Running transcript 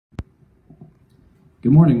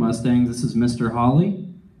Good morning, Mustangs. This is Mr. Holly.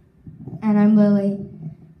 And I'm Lily.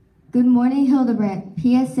 Good morning, Hildebrandt.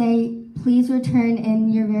 PSA, please return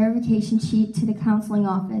in your verification sheet to the counseling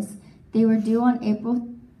office. They were due on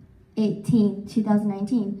April 18,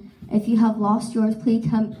 2019. If you have lost yours, please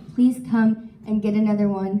come and get another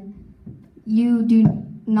one. You do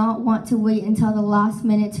not want to wait until the last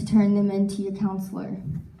minute to turn them in to your counselor.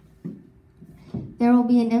 There will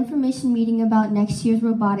be an information meeting about next year's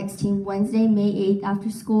robotics team Wednesday, May 8th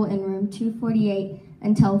after school in room 248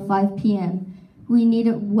 until 5 p.m. We need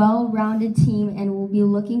a well-rounded team and will be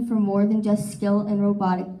looking for more than just skill in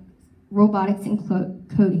robotics and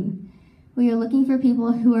coding. We are looking for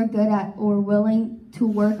people who are good at or willing to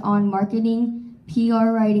work on marketing,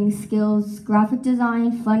 PR writing skills, graphic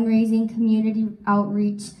design, fundraising, community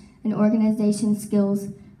outreach, and organization skills,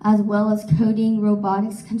 as well as coding,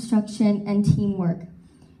 robotics, construction, and teamwork.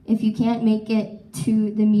 If you can't make it to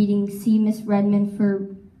the meeting, see Ms. Redmond for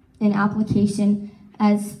an application,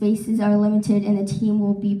 as spaces are limited and the team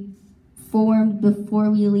will be formed before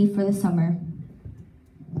we leave for the summer.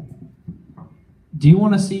 Do you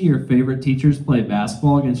want to see your favorite teachers play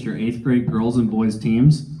basketball against your 8th grade girls and boys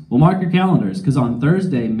teams? Well, mark your calendars, because on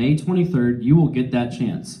Thursday, May 23rd, you will get that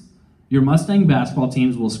chance. Your Mustang basketball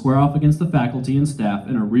teams will square off against the faculty and staff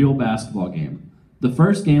in a real basketball game. The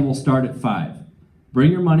first game will start at 5.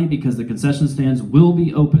 Bring your money because the concession stands will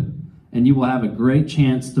be open, and you will have a great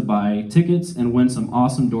chance to buy tickets and win some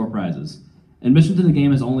awesome door prizes. Admission to the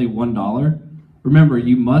game is only $1. Remember,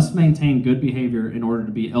 you must maintain good behavior in order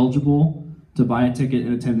to be eligible to buy a ticket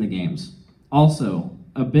and attend the games. Also,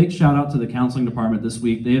 a big shout out to the counseling department this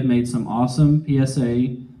week. They have made some awesome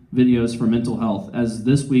PSA videos for mental health, as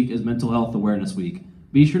this week is Mental Health Awareness Week.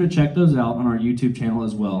 Be sure to check those out on our YouTube channel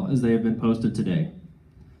as well, as they have been posted today.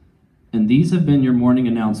 And these have been your morning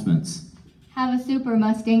announcements. Have a super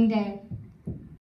Mustang day.